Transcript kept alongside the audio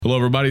Hello,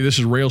 everybody. This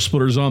is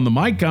Railsplitters on the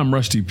mic. I'm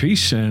Rusty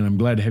Peace, and I'm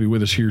glad to have you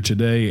with us here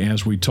today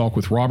as we talk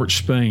with Robert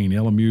Spain,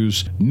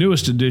 LMU's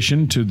newest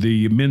addition to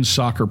the men's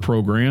soccer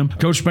program.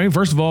 Coach Spain,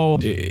 first of all,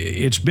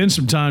 it's been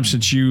some time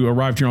since you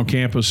arrived here on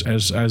campus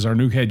as our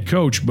new head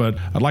coach, but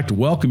I'd like to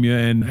welcome you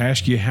and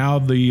ask you how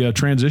the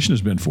transition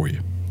has been for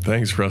you.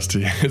 Thanks,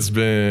 Rusty. It's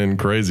been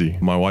crazy.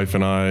 My wife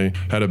and I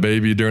had a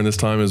baby during this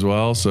time as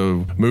well.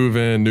 So move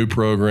in, new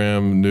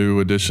program, new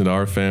addition to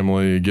our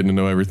family, getting to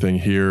know everything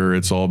here.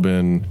 It's all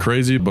been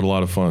crazy, but a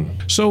lot of fun.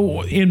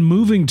 So in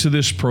moving to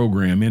this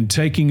program and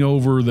taking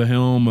over the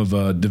helm of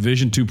a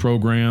Division II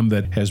program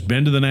that has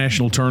been to the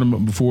national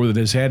tournament before, that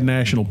has had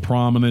national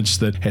prominence,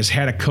 that has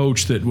had a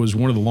coach that was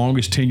one of the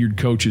longest tenured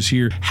coaches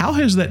here, how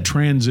has that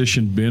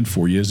transition been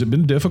for you? Has it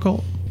been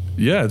difficult?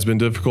 Yeah, it's been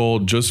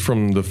difficult just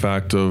from the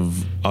fact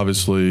of,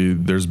 obviously,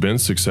 there's been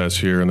success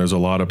here and there's a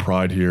lot of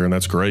pride here, and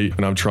that's great.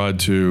 And I've tried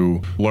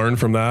to learn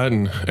from that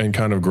and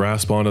kind of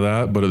grasp onto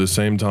that. But at the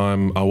same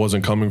time, I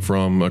wasn't coming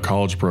from a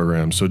college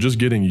program. So just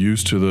getting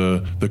used to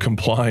the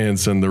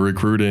compliance and the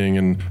recruiting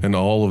and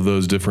all of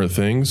those different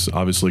things.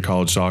 Obviously,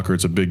 college soccer,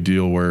 it's a big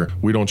deal where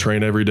we don't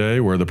train every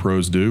day, where the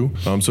pros do.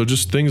 So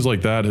just things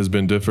like that has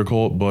been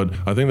difficult. But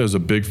I think there's a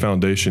big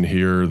foundation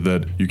here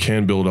that you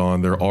can build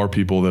on. There are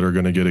people that are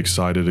going to get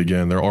excited again.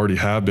 There already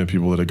have been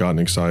people that have gotten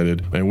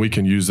excited, and we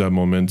can use that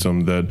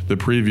momentum that the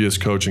previous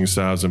coaching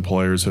staffs and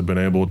players have been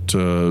able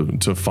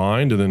to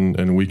find,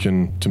 and we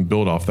can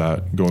build off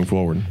that going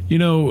forward. You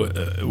know,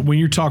 when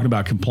you're talking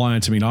about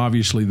compliance, I mean,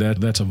 obviously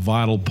that's a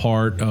vital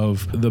part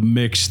of the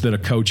mix that a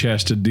coach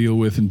has to deal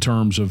with in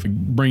terms of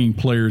bringing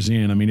players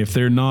in. I mean, if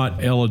they're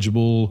not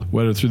eligible,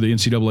 whether through the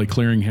NCAA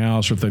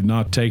clearinghouse or if they've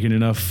not taken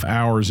enough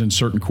hours in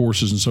certain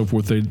courses and so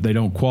forth, they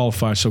don't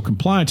qualify. So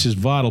compliance is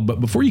vital. But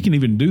before you can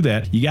even do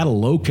that, you got to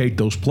locate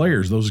those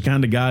players, those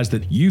kind of guys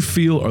that you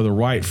feel are the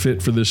right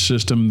fit for this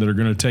system, that are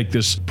going to take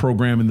this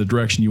program in the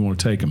direction you want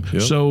to take them.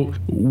 Yep. So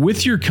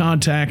with your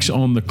contacts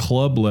on the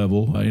club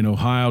level, in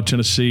Ohio,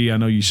 Tennessee, I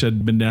know you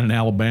said been down in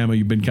Alabama,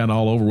 you've been kind of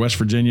all over West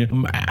Virginia.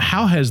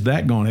 How has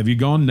that gone? Have you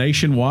gone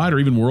nationwide or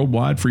even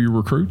worldwide for your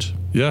recruits?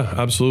 Yeah,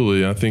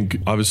 absolutely. I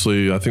think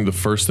the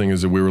first thing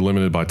is that we were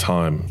limited by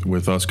time.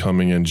 With us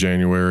coming in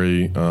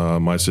January,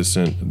 my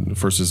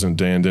first assistant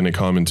Dan didn't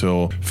come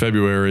until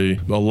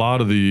February. A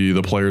lot of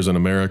the players in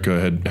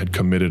America had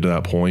committed to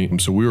that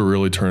point. So we were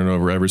really turning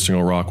over every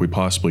single rock we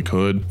possibly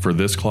could for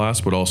this class,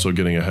 but also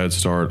getting a head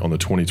start on the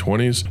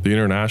 2020s. The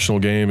international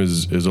game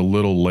is a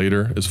little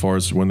later as far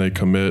as when they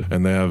commit,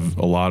 and they have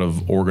a lot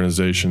of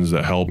organizations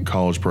that help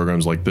college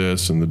programs like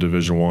this and the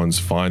Division I's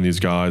find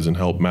these guys and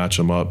help match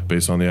them up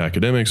based on the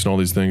academics and all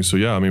these things. So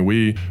yeah, I mean,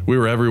 we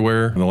were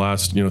everywhere in the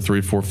last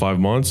 3, 4, 5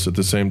 months. At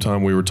the same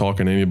time, we were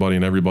talking to anybody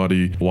and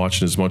everybody,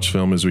 watching as much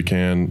film as we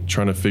can,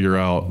 trying to figure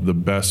out the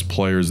best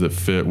players that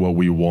fit what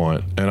we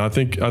want. And I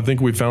think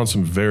we found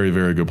some very,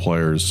 very good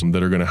players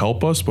that are going to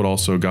help us, but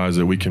also guys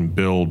that we can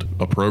build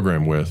a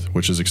program with,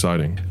 which is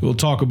exciting. We'll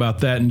talk about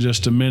that in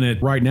just a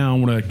minute. Right now, I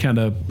want to kind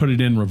of put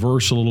it in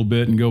reverse a little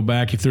bit and go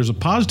back. If there's a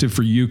positive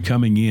for you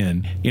coming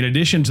in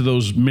addition to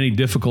those many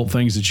difficult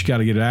things that you got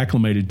to get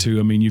acclimated to,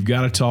 I mean, you've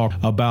got to talk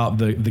about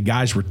the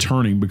guys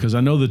returning, because I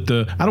know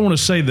that I don't want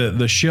to say that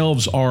the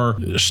shelves are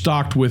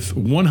stocked with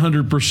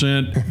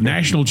 100%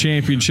 national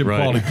championship right.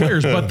 quality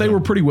players, but they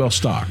were pretty well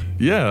stocked.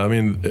 Yeah, I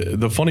mean,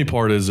 the funny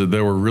part is that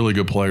there were really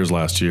good players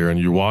last year, and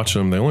you watch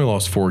them, they only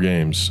lost 4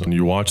 games, and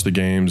you watch the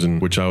games, in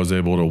which I was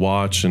able to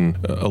watch, and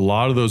a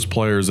lot of those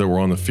players that were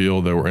on the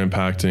field that were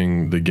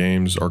impacting the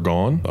games are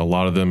gone. A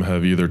lot of them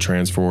have either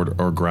transferred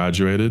or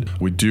graduated.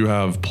 We do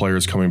have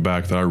players coming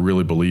back that I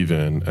really believe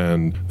in,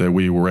 and that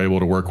we were able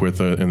to work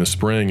with in the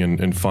spring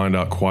and find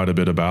out quite a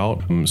bit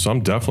about. So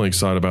I'm definitely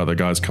excited about the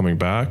guys coming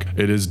back.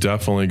 It is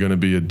definitely going to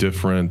be a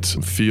different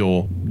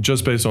feel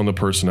just based on the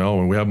personnel.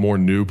 When we have more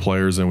new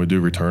players than we do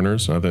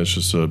returners, I think it's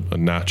just a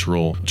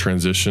natural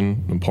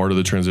transition and part of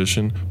the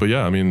transition. But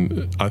yeah, I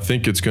mean, I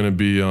think it's going to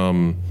be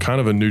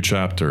kind of a new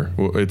chapter.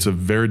 It's a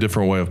very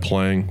different way of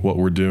playing what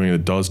we're doing.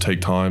 It does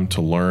take time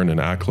to learn and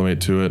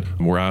acclimate to it.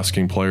 We're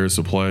asking players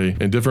to play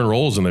in different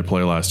roles than they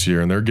played last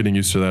year, and they're getting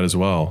used to that as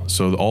well.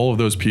 So all of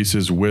those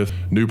pieces with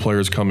new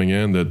players coming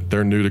in, that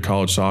they're new to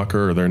college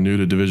soccer or they're new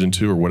to Division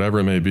II or whatever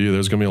it may be,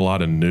 there's going to be a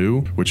lot of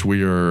new, which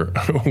we are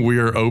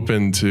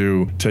open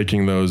to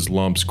taking those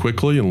lumps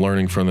quickly and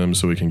learning from them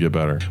so we can get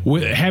better.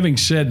 Having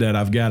said that,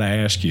 I've got to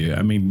ask you,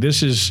 I mean,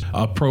 this is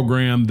a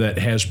program that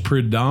has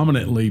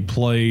predominantly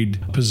played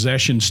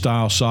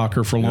possession-style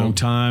soccer for a long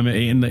time.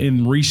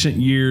 In recent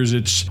years,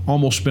 it's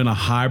almost been a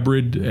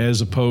hybrid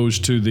as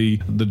opposed to the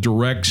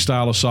direct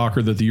style of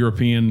soccer that the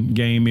European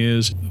game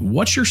is.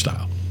 What's your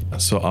style?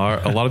 So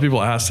a lot of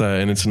people ask that,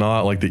 and it's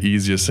not like the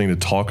easiest thing to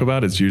talk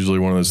about. It's usually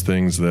one of those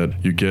things that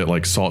you get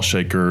like salt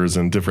shakers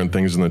and different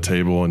things on the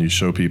table and you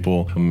show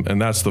people.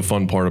 And that's the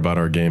fun part about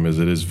our game, is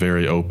it is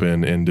very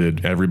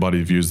open-ended.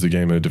 Everybody views the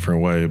game in a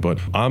different way. But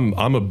I'm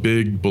a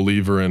big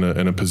believer in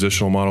a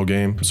positional model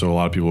game. So a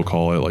lot of people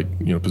call it like,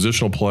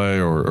 positional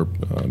play or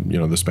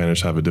the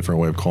Spanish have a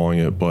different way of calling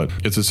it. But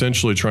it's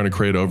essentially trying to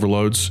create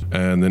overloads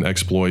and then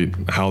exploit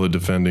how the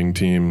defending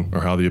team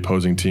or how the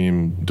opposing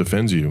team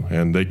defends you.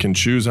 And they can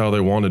choose how they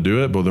want to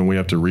do it, but then we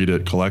have to read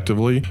it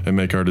collectively and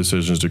make our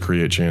decisions to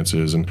create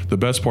chances. And the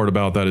best part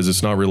about that is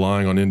it's not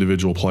relying on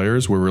individual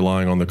players. We're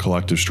relying on the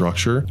collective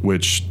structure,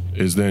 which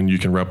is then you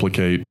can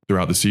replicate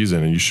throughout the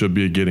season, and you should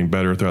be getting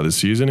better throughout the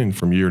season. And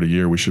from year to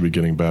year, we should be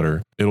getting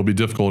better. It'll be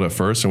difficult at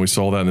first, and we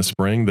saw that in the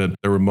spring, that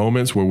there were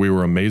moments where we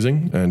were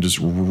amazing and just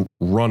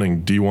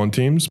running D1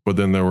 teams, but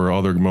then there were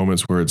other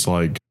moments where it's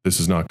like, this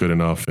is not good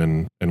enough,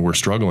 and we're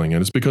struggling.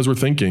 And it's because we're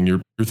thinking,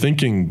 you're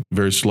thinking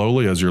very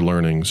slowly as you're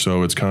learning.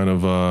 So it's kind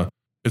of,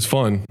 it's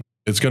fun.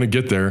 It's going to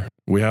get there.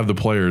 We have the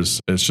players.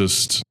 It's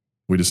just,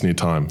 we just need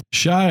time.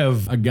 Shy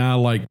of a guy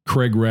like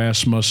Craig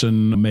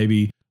Rasmussen,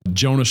 maybe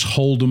Jonas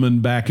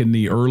Holdeman back in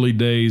the early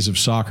days of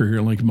soccer here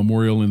at Lincoln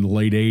Memorial in the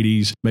late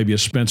 80s, maybe a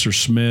Spencer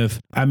Smith.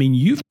 I mean,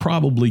 you've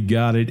probably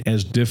got it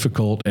as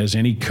difficult as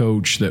any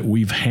coach that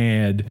we've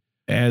had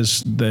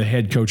as the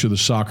head coach of the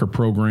soccer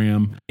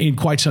program in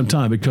quite some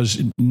time,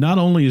 because not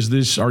only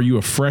are you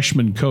a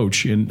freshman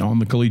coach on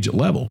the collegiate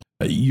level,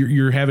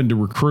 you're having to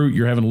recruit,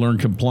 you're having to learn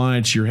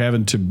compliance, you're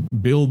having to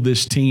build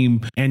this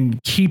team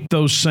and keep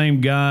those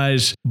same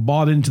guys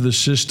bought into the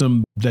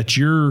system that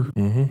you're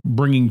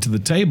bringing to the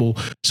table.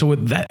 So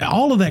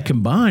all of that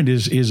combined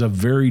is a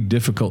very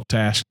difficult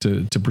task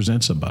to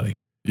present somebody.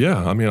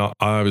 Yeah, I mean, I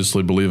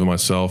obviously believe in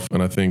myself,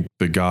 and I think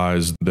the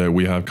guys that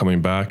we have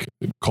coming back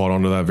caught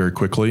on to that very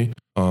quickly.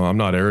 I'm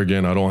not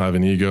arrogant. I don't have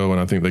an ego,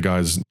 and I think the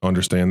guys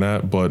understand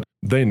that, but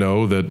they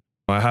know that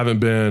I haven't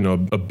been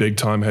a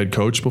big-time head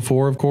coach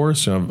before, of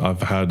course.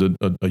 I've had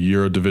a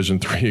year of Division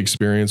III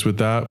experience with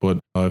that, but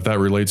if that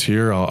relates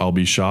here, I'll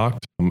be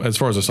shocked. As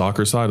far as the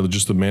soccer side,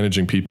 just the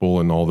managing people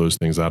and all those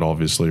things, that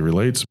obviously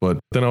relates. But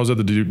then I was at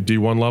the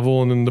D1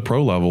 level and then the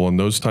pro level, and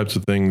those types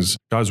of things,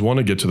 guys want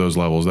to get to those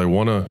levels. They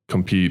want to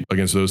compete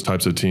against those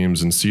types of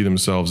teams and see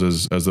themselves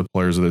as the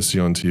players that they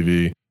see on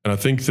TV. And I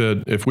think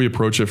that if we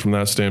approach it from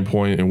that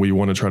standpoint and we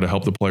want to try to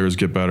help the players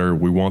get better,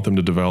 we want them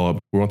to develop,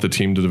 we want the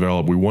team to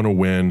develop, we want to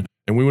win,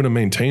 and we want to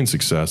maintain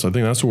success. I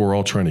think that's what we're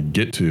all trying to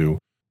get to.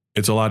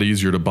 It's a lot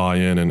easier to buy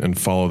in and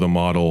follow the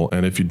model.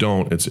 And if you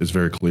don't, it's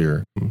very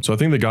clear. So I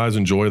think the guys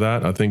enjoy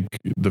that. I think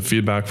the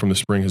feedback from the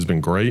spring has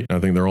been great. I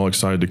think they're all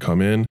excited to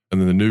come in.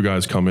 And then the new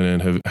guys coming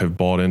in have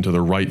bought into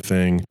the right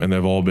thing. And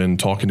they've all been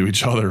talking to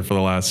each other for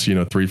the last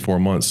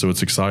 3-4 months. So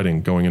it's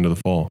exciting going into the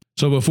fall.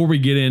 So before we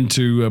get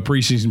into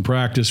preseason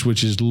practice,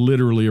 which is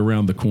literally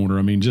around the corner,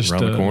 I mean, just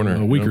around the corner,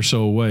 a week or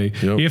so away,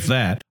 if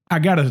that, I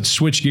got to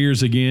switch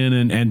gears again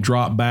and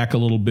drop back a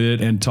little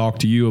bit and talk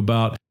to you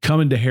about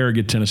coming to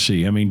Harrogate,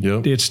 Tennessee. I mean,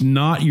 it's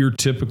not your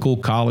typical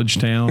college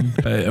town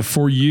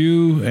for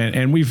you.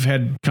 And we've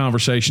had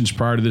conversations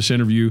prior to this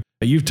interview.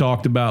 You've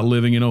talked about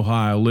living in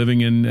Ohio,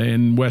 living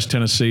in West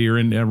Tennessee or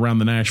around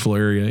the Nashville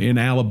area, in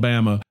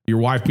Alabama, your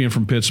wife being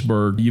from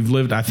Pittsburgh. You've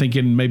lived, I think,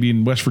 maybe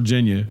in West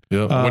Virginia.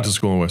 Yeah, I went to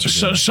school in West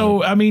Virginia.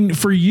 So, I mean,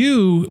 for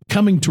you,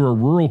 coming to a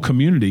rural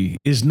community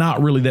is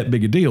not really that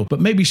big a deal.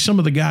 But maybe some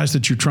of the guys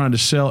that you're trying to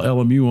sell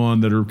LMU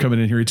on that are coming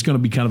in here, it's going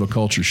to be kind of a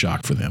culture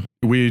shock for them.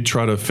 We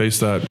try to face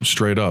that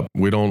straight up.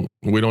 We don't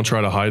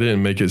try to hide it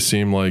and make it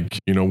seem like,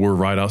 we're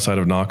right outside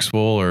of Knoxville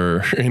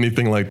or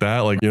anything like that.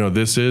 Like,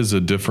 this is a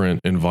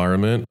different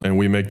environment, and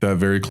we make that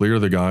very clear to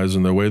the guys.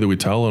 And the way that we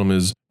tell them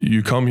is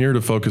you come here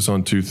to focus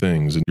on two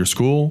things: your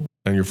school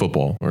and your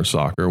football or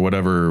soccer,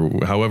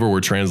 however we're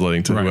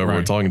translating to whoever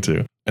we're talking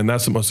to. And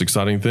that's the most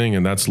exciting thing.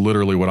 And that's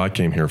literally what I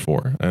came here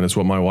for. And it's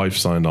what my wife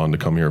signed on to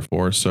come here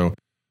for. So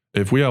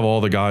if we have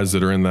all the guys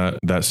that are in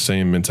that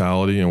same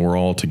mentality and we're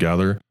all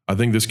together, I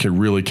think this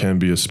really can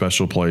be a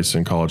special place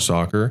in college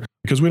soccer,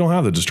 because we don't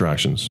have the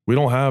distractions. We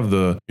don't have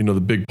the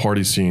big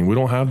party scene. We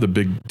don't have the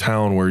big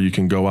town where you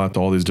can go out to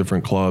all these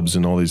different clubs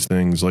and all these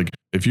things. Like,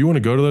 if you want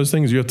to go to those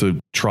things, you have to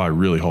try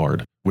really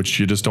hard, which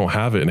you just don't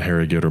have it in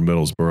Harrogate or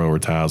Middlesboro or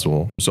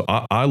Tazewell. So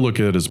I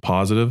look at it as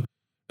positive.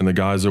 And the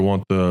guys that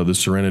want the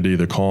serenity,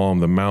 the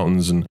calm, the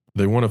mountains, and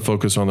they want to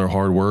focus on their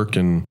hard work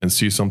and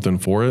see something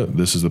for it,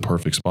 this is the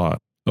perfect spot.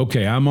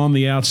 Okay, I'm on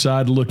the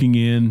outside looking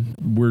in.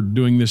 We're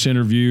doing this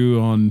interview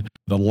on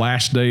the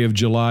last day of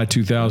July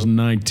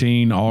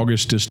 2019.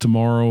 August is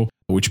tomorrow,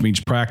 which means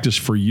practice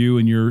for you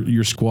and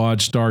your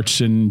squad starts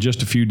in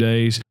just a few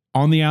days.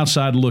 On the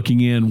outside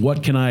looking in,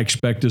 what can I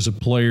expect as a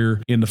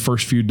player in the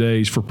first few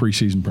days for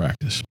preseason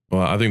practice?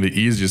 Well, I think the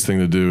easiest thing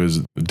to do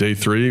is day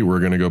 3, we're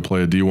going to go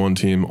play a D1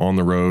 team on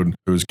the road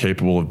who's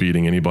capable of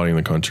beating anybody in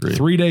the country.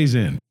 3 days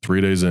in.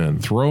 3 days in.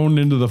 Thrown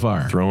into the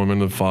fire. Throw him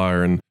into the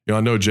fire. And I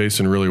know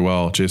Jason really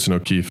well, Jason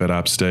O'Keefe at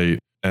App State.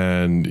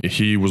 And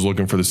he was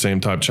looking for the same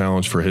type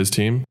challenge for his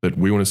team, that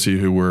we want to see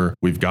who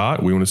we've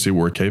got. We want to see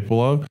what we're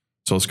capable of.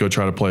 So let's go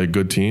try to play a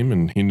good team.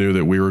 And he knew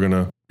that we were going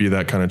to be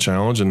that kind of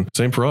challenge. And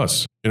same for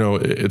us.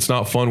 It's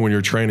not fun when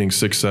you're training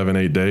 6, 7,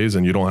 8 days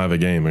and you don't have a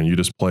game and you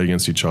just play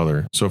against each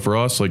other. So for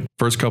us, like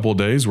first couple of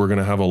days, we're going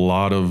to have a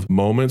lot of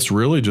moments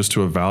really just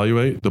to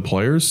evaluate the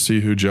players,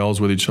 see who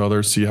gels with each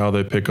other, see how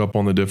they pick up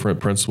on the different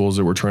principles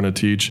that we're trying to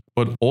teach.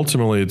 But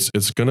ultimately,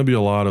 it's going to be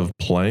a lot of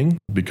playing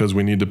because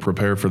we need to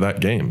prepare for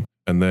that game.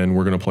 And then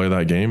we're going to play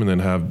that game and then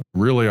have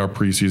really our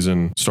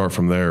preseason start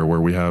from there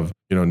where we have,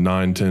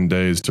 9, 10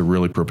 days to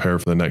really prepare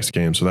for the next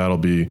game. So that'll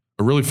be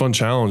a really fun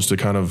challenge to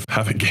kind of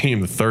have a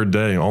game the third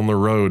day on the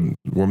road.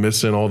 We're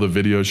missing all the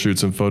video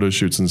shoots and photo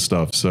shoots and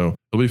stuff. So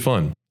it'll be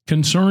fun.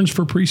 Concerns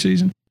for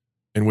preseason?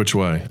 In which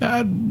way?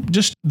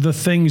 Just the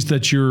things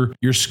that your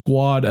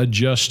squad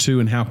adjusts to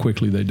and how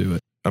quickly they do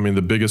it. I mean,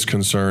 the biggest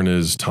concern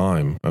is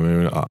time. I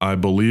mean, I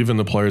believe in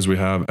the players we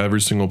have.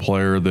 Every single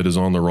player that is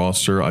on the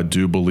roster, I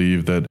do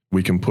believe that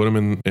we can put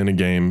them in a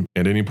game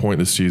at any point in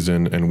the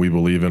season, and we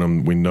believe in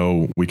them. We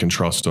know we can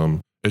trust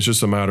them. It's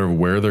just a matter of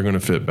where they're going to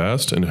fit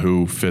best and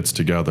who fits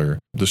together.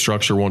 The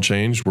structure won't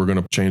change. We're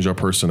going to change our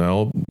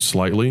personnel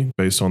slightly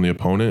based on the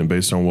opponent and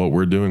based on what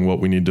we're doing, what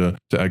we need to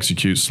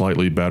execute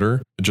slightly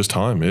better. Just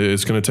time.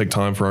 It's going to take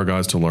time for our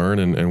guys to learn,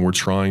 and we're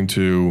trying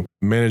to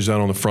manage that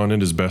on the front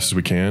end as best as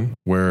we can,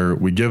 where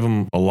we give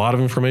them a lot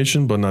of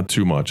information, but not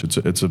too much.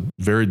 It's a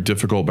very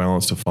difficult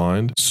balance to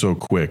find so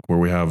quick, where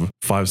we have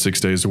 5, 6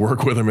 days to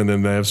work with them, and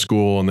then they have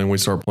school, and then we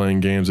start playing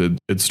games.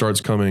 It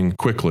starts coming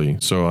quickly.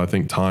 So I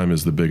think time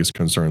is the biggest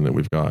concern that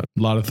we've got.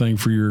 A lot of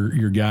things for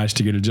your guys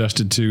to get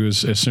adjusted to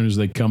as soon as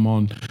they come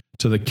on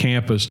to the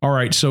campus. All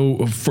right, so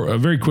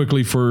very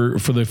quickly for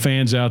the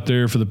fans out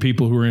there, for the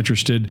people who are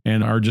interested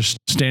and are just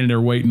standing there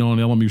waiting on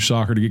LMU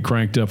soccer to get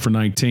cranked up for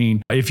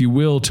 19, if you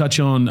will, touch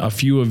on a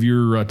few of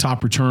your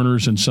top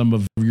returners and some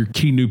of your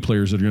key new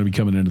players that are going to be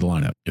coming into the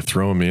lineup. You're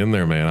throwing me in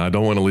there, man. I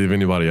don't want to leave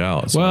anybody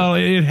out. So. Well,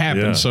 it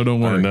happens, so don't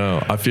worry. I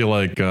know. I feel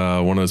like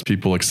one of those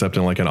people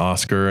accepting like an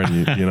Oscar,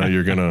 and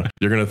you're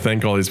gonna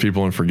thank all these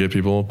people and forget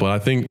people. But I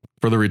think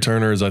for the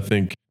returners, I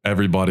think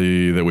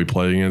everybody that we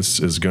play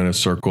against is going to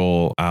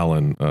circle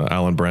Alan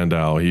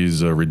Brandow.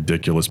 He's a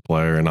ridiculous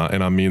player, and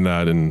I mean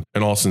that in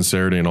all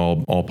sincerity and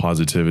all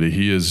positivity.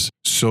 He is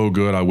so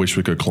good. I wish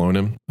we could clone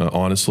him.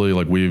 Honestly,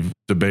 like we've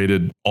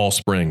debated all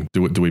spring.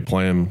 Do we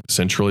play him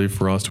centrally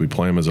for us? Do we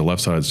play him as a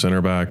left-sided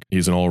center back?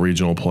 He's an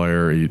all-regional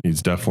player.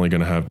 He's definitely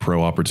going to have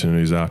pro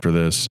opportunities after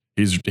this.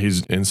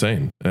 He's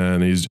insane,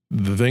 and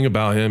the thing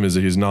about him is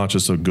that he's not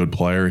just a good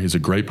player. He's a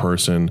great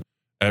person.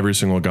 Every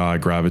single guy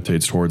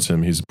gravitates towards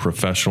him. He's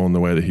professional in the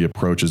way that he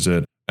approaches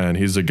it. And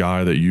he's a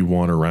guy that you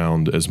want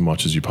around as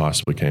much as you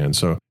possibly can.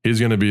 So he's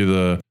going to be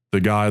the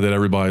guy that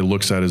everybody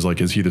looks at as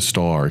like, is he the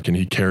star? Can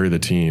he carry the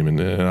team? And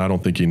I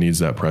don't think he needs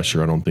that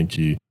pressure. I don't think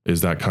he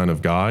is that kind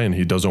of guy, and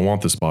he doesn't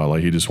want the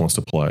spotlight. He just wants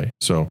to play.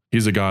 So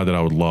he's a guy that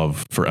I would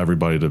love for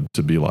everybody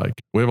to be like.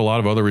 We have a lot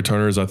of other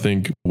returners. I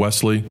think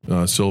Wesley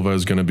Silva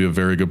is going to be a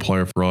very good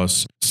player for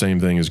us. Same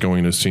thing as going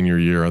into senior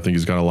year. I think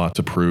he's got a lot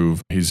to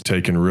prove. He's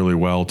taken really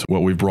well to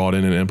what we've brought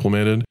in and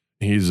implemented.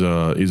 He's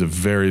a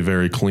very,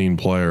 very clean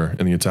player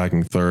in the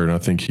attacking third, and I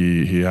think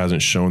he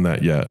hasn't shown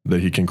that yet,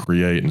 that he can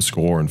create and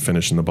score and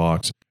finish in the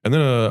box. And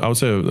then I would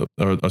say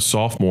a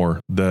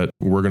sophomore that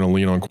we're going to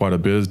lean on quite a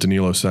bit is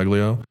Danilo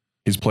Seglio.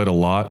 He's played a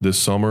lot this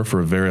summer for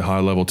a very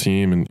high-level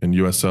team in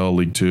USL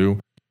League 2.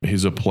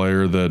 He's a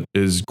player that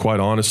is quite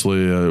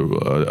honestly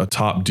a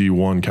top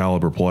D1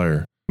 caliber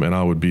player, and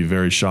I would be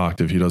very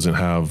shocked if he doesn't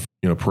have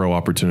pro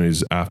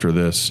opportunities after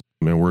this.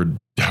 I mean, we're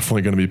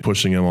definitely going to be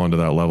pushing him onto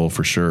that level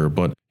for sure.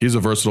 But he's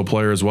a versatile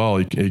player as well.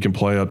 He can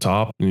play up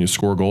top and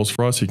score goals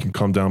for us. He can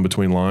come down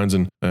between lines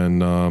and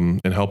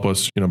help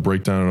us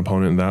break down an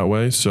opponent in that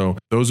way. So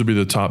those would be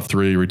the top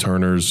 3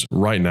 returners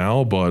right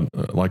now. But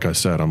like I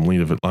said, I'm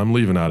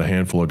leaving out a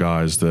handful of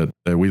guys that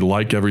we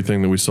like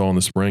everything that we saw in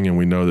the spring, and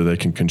we know that they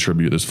can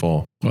contribute this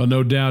fall. Well,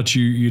 no doubt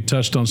you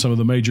touched on some of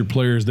the major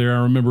players there.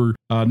 I remember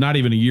not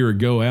even a year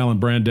ago, Alan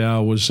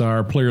Brandow was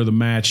our player of the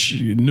match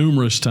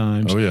numerous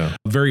times. Oh, yeah.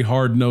 Very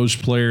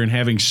hard-nosed player, and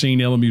having seen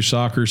LMU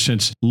soccer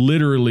since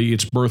literally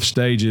its birth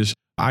stages,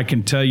 I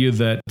can tell you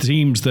that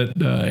teams that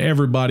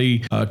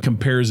everybody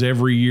compares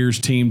every year's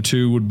team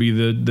to would be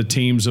the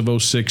teams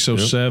of 06,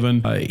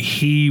 07. Yep.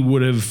 He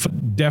would have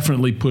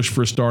definitely pushed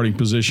for a starting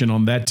position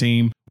on that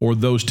team or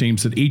those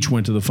teams that each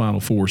went to the Final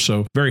Four.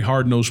 So very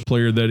hard-nosed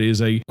player that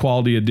is a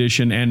quality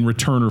addition and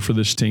returner for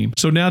this team.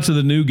 So now to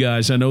the new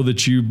guys. I know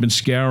that you've been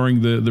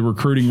scouring the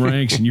recruiting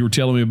ranks, and you were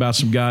telling me about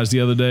some guys the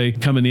other day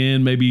coming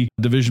in, maybe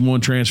Division I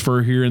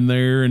transfer here and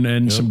there,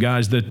 and some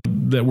guys that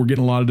were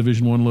getting a lot of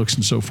Division I looks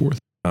and so forth.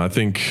 I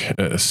think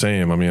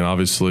same. I mean,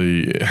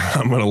 obviously,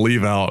 I'm going to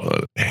leave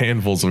out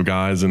handfuls of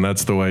guys, and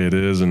that's the way it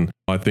is. And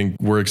I think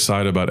we're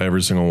excited about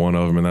every single one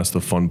of them, and that's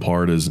the fun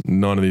part is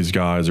none of these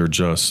guys are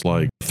just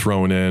like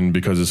thrown in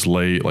because it's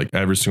late. Like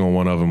every single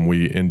one of them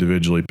we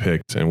individually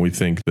picked, and we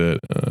think that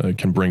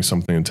can bring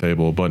something to the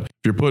table. But if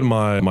you're putting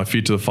my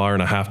feet to the fire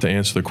and I have to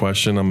answer the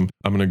question, I'm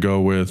going to go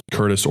with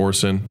Curtis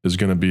Orson is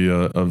going to be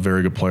a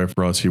very good player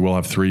for us. He will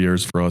have 3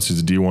 years for us.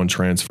 He's a D1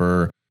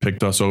 transfer.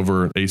 picked us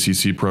over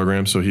ACC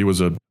program. So he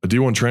was a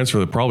D1 transfer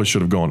that probably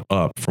should have gone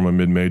up from a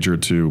mid-major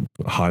to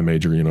a high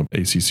major,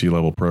 ACC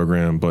level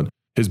program. But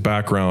his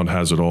background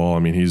has it all. I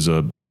mean, he's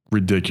a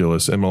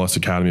ridiculous MLS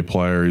Academy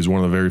player. He's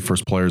one of the very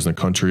first players in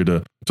the country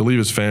to leave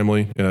his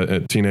family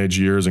at teenage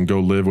years and go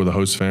live with a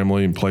host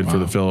family, and played for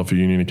the Philadelphia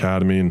Union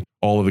Academy. And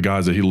all of the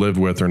guys that he lived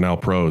with are now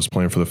pros,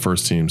 playing for the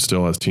first team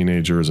still as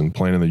teenagers and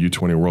playing in the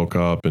U20 World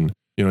Cup. And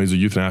he's a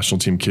youth national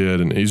team kid,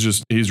 and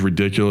he's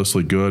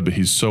ridiculously good, but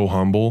he's so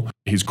humble.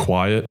 He's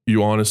quiet.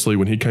 Honestly,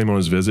 when he came on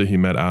his visit, he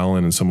met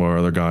Alan and some of our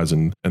other guys,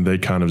 and they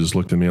kind of just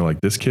looked at me like,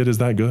 this kid is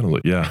that good? I'm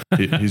like, yeah,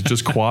 he's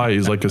just quiet.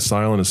 He's like a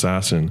silent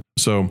assassin.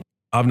 So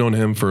I've known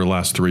him for the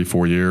last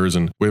 3-4 years,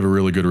 and we have a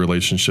really good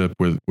relationship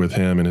with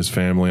him and his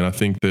family. And I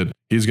think that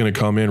he's going to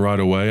come in right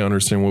away,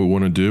 understand what we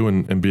want to do,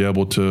 and be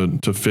able to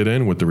fit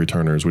in with the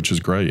returners, which is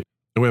great.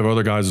 And we have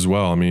other guys as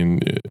well. I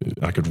mean,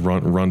 I could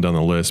run down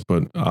the list,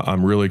 but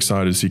I'm really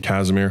excited to see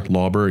Casimir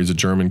Lauber. He's a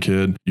German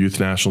kid, youth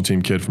national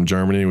team kid from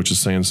Germany, which is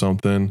saying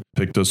something.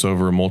 Picked us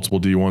over multiple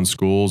D1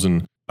 schools,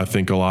 and I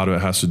think a lot of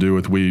it has to do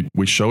with we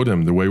showed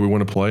him the way we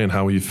want to play and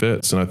how he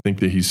fits. And I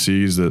think that he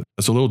sees that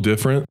it's a little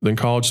different than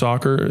college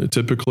soccer. It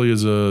typically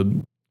is a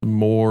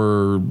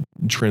more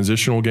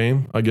transitional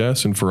game, I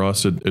guess. And for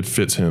us, it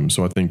fits him.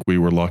 So I think we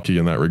were lucky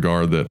in that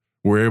regard that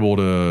we're able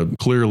to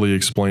clearly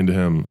explain to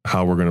him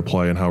how we're going to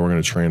play and how we're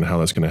going to train and how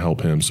that's going to help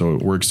him. So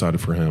we're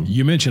excited for him.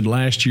 You mentioned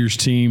last year's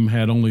team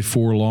had only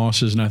 4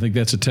 losses, and I think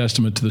that's a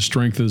testament to the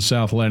strength of the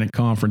South Atlantic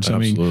Conference.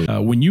 Absolutely. I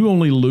mean, when you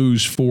only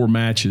lose 4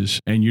 matches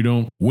and you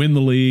don't win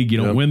the league, you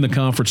don't win the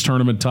conference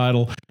tournament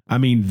title, I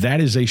mean,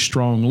 that is a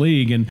strong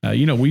league. And,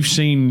 we've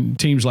seen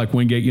teams like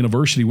Wingate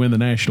University win the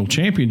national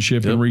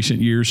championship in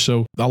recent years.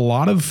 So a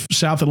lot of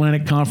South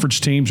Atlantic Conference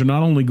teams are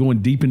not only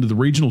going deep into the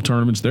regional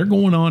tournaments, they're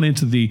going on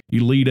into the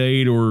Elite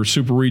Eight or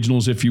super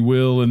regionals, if you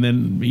will, and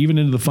then even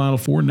into the Final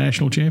Four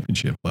national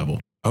championship level.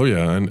 Oh,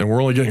 yeah. And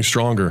we're only getting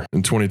stronger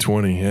in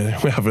 2020.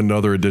 We have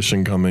another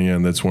edition coming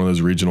in that's one of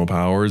those regional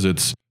powers.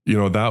 It's,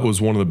 that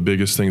was one of the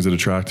biggest things that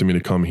attracted me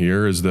to come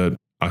here, is that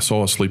I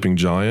saw a sleeping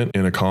giant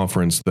in a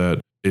conference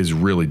that is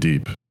really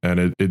deep.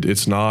 And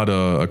it's not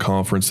a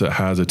conference that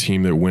has a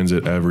team that wins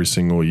it every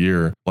single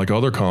year like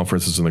other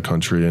conferences in the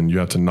country, and you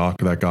have to knock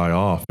that guy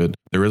off.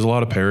 There is a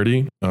lot of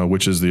parity,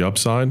 which is the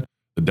upside.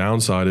 The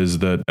downside is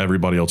that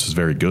everybody else is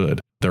very good.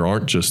 There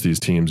aren't just these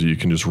teams that you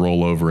can just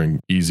roll over and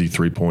easy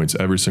 3 points.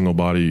 Every single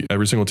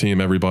team,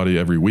 everybody,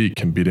 every week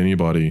can beat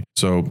anybody.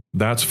 So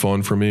that's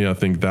fun for me. I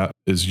think that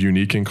is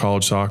unique in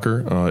college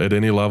soccer at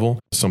any level.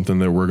 Something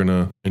that we're going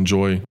to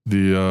enjoy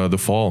the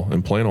fall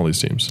and playing all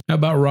these teams. How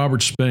about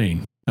Robert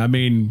Spain? I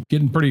mean,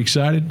 getting pretty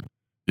excited?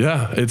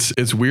 Yeah,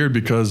 it's weird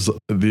because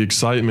the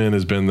excitement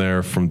has been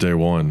there from day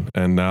one,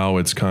 and now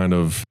it's kind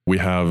of, we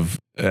have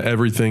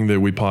everything that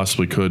we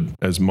possibly could,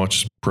 as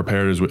much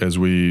prepared as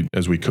we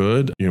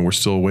could. We're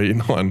still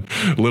waiting on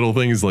little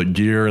things like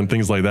gear and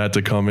things like that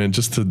to come in,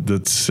 just to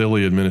the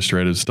silly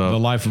administrative stuff. The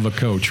life of a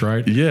coach,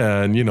 right?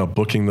 Yeah, and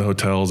booking the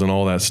hotels and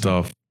all that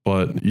stuff.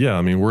 But yeah,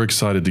 I mean, we're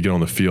excited to get on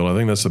the field. I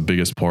think that's the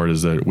biggest part,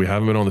 is that we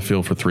haven't been on the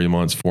field for 3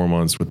 months, 4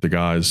 months with the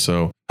guys.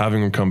 So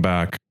having them come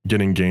back,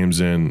 getting games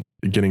in,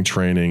 getting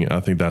training, I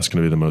think that's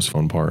going to be the most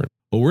fun part.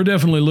 Well, we're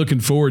definitely looking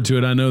forward to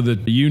it. I know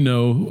that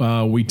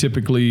we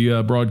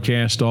typically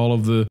broadcast all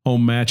of the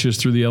home matches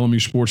through the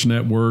LMU Sports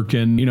Network,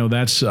 and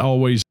that's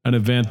always an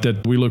event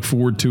that we look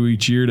forward to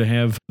each year, to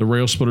have the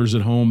Railsplitters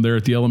at home there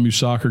at the LMU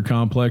Soccer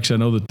Complex. I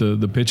know that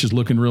the pitch is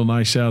looking real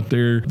nice out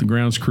there. The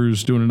grounds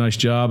crew's doing a nice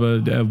job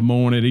of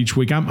mowing it each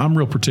week. I'm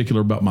real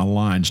particular about my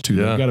lines too.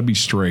 They've got to be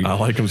straight. I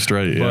like them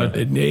straight. Yeah. But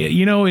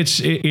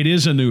it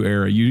is a new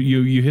era.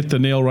 You hit the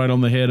nail right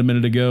on the head a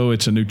minute ago.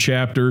 It's a new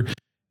chapter.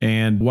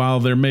 And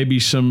while there may be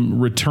some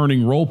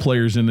returning role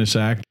players in this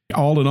act,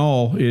 all in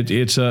all,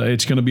 it's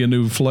going to be a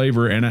new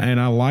flavor. And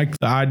I like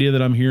the idea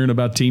that I'm hearing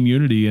about team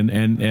unity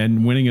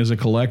and winning as a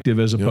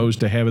collective, as opposed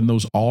to having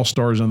those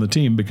all-stars on the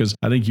team, because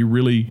I think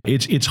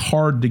it's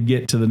hard to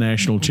get to the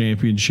national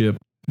championship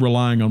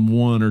relying on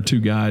 1 or 2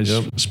 guys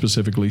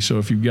specifically. So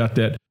if you've got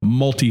that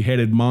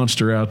multi-headed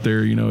monster out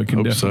there, it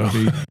can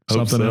definitely be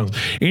something else.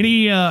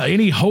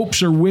 Any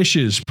hopes or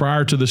wishes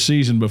prior to the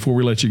season before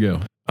we let you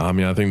go? I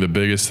mean, I think the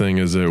biggest thing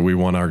is that we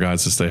want our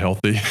guys to stay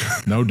healthy.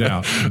 No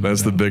doubt.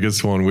 That's the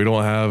biggest one. We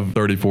don't have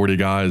 30, 40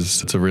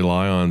 guys to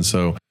rely on.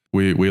 So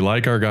we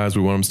like our guys.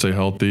 We want them to stay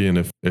healthy. And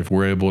if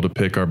we're able to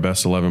pick our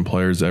best 11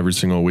 players every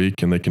single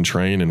week and they can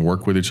train and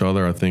work with each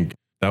other, I think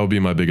that would be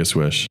my biggest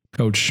wish.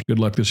 Coach, good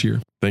luck this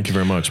year. Thank you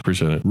very much.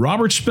 Appreciate it.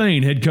 Robert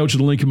Spain, head coach of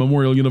the Lincoln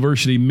Memorial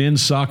University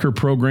men's soccer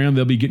program.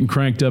 They'll be getting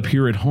cranked up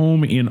here at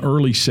home in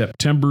early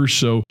September.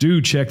 So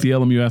do check the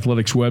LMU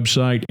Athletics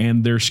website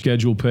and their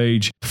schedule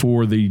page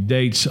for the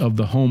dates of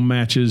the home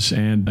matches.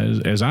 And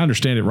as I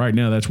understand it right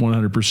now, that's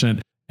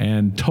 100%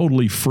 and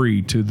totally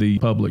free to the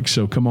public.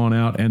 So come on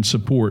out and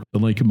support the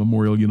Lincoln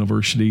Memorial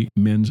University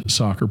men's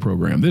soccer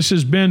program. This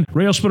has been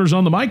Railsplitters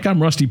on the Mic. I'm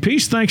Rusty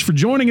Peace. Thanks for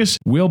joining us.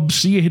 We'll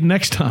see you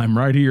next time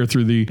right here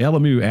through the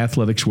LMU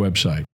Athletics website.